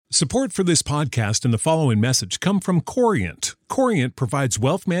Support for this podcast and the following message come from Corient. Corient provides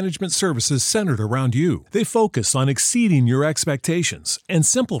wealth management services centered around you. They focus on exceeding your expectations and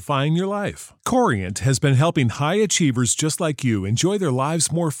simplifying your life. Corient has been helping high achievers just like you enjoy their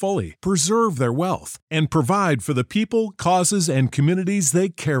lives more fully, preserve their wealth, and provide for the people, causes, and communities they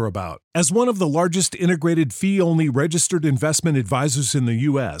care about. As one of the largest integrated fee-only registered investment advisors in the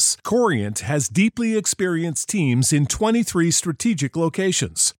U.S., Corient has deeply experienced teams in 23 strategic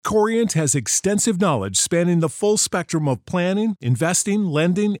locations. Corient has extensive knowledge spanning the full spectrum of planning, investing,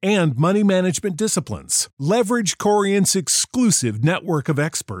 lending, and money management disciplines. Leverage Corient's exclusive network of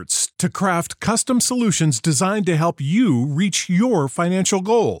experts to craft custom solutions designed to help you reach your financial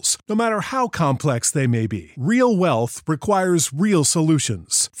goals, no matter how complex they may be. Real wealth requires real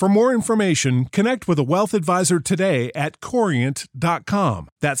solutions. For more information, connect with a wealth advisor today at Corient.com.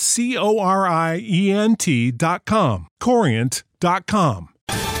 That's Corient.com. Corient.com.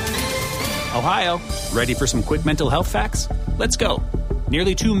 Ohio, ready for some quick mental health facts? Let's go.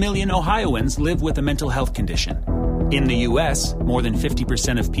 Nearly 2 million Ohioans live with a mental health condition. In the U.S., more than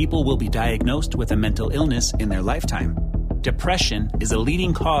 50% of people will be diagnosed with a mental illness in their lifetime. Depression is a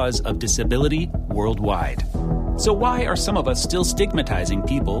leading cause of disability worldwide. So why are some of us still stigmatizing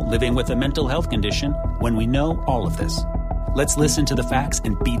people living with a mental health condition when we know all of this? Let's listen to the facts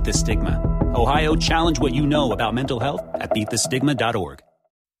and beat the stigma. Ohio, challenge what you know about mental health at beatthestigma.org.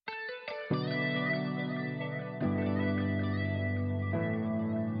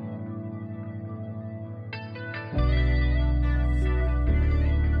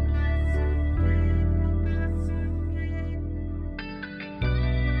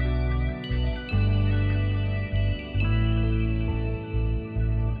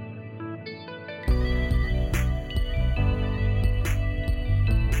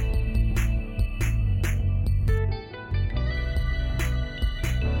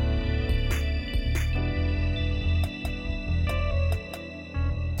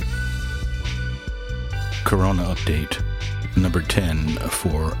 Corona Update, number 10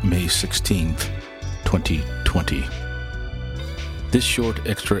 for May 16th, 2020. This short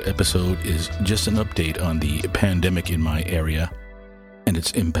extra episode is just an update on the pandemic in my area and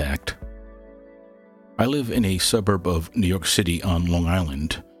its impact. I live in a suburb of New York City on Long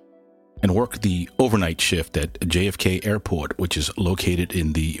Island and work the overnight shift at JFK Airport, which is located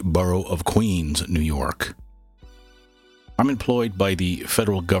in the borough of Queens, New York. I'm employed by the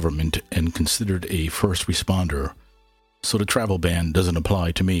federal government and considered a first responder, so the travel ban doesn't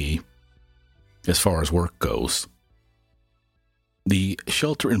apply to me as far as work goes. The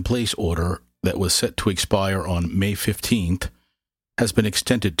shelter-in-place order that was set to expire on May 15th has been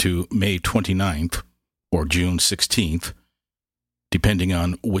extended to May 29th or June 16th, depending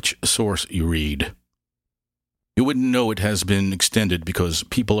on which source you read. You wouldn't know it has been extended because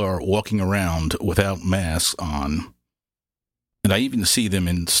people are walking around without masks on. And I even see them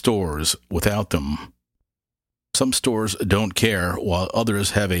in stores without them. Some stores don't care, while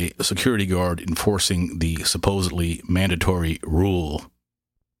others have a security guard enforcing the supposedly mandatory rule.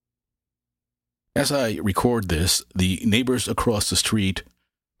 As I record this, the neighbors across the street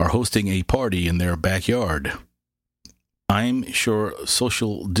are hosting a party in their backyard. I'm sure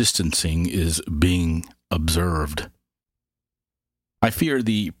social distancing is being observed. I fear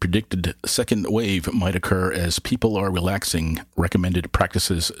the predicted second wave might occur as people are relaxing recommended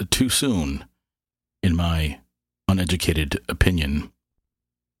practices too soon, in my uneducated opinion.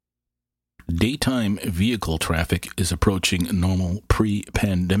 Daytime vehicle traffic is approaching normal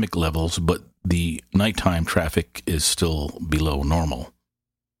pre-pandemic levels, but the nighttime traffic is still below normal.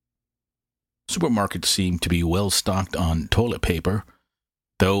 Supermarkets seem to be well stocked on toilet paper,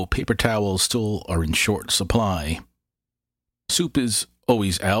 though paper towels still are in short supply. Soup is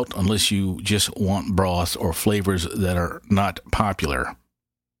always out unless you just want broths or flavors that are not popular.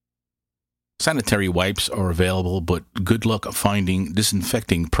 Sanitary wipes are available, but good luck finding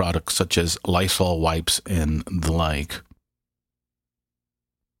disinfecting products such as Lysol wipes and the like.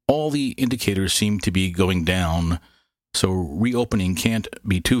 All the indicators seem to be going down, so reopening can't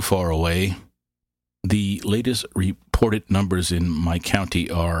be too far away. The latest reported numbers in my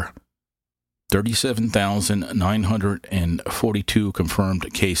county are 37,942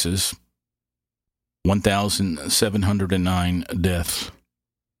 confirmed cases, 1,709 deaths.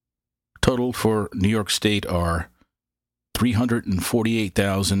 Total for New York State are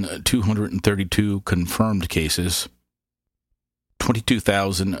 348,232 confirmed cases,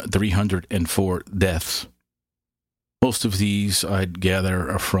 22,304 deaths. Most of these, I'd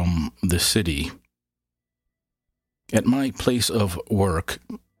gather, are from the city. At my place of work,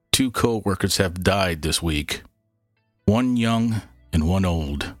 2 co-workers have died this week, one young and one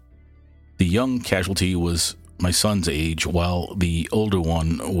old. The young casualty was my son's age, while the older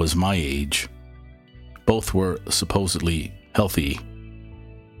one was my age. Both were supposedly healthy.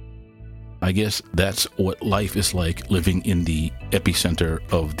 I guess that's what life is like living in the epicenter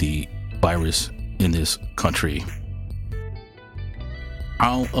of the virus in this country.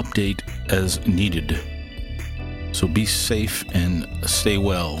 I'll update as needed. So be safe and stay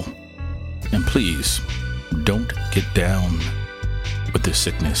well. And please, don't get down with this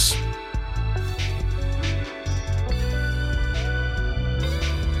sickness.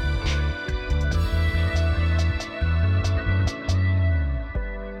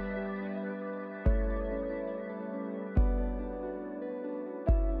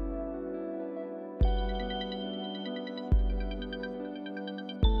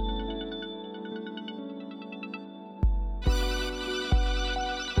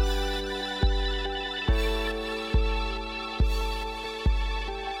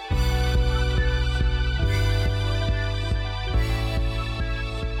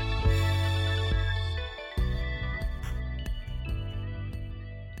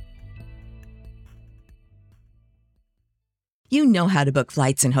 You know how to book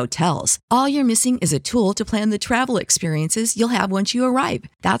flights and hotels. All you're missing is a tool to plan the travel experiences you'll have once you arrive.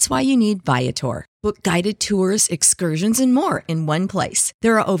 That's why you need Viator. Book guided tours, excursions, and more in one place.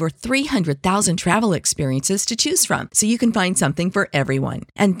 There are over 300,000 travel experiences to choose from, so you can find something for everyone.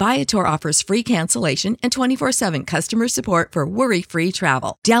 And Viator offers free cancellation and 24/7 customer support for worry-free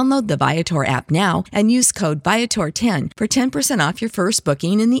travel. Download the Viator app now and use code Viator10 for 10% off your first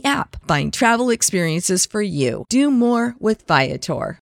booking in the app. Find travel experiences for you. Do more with Viator.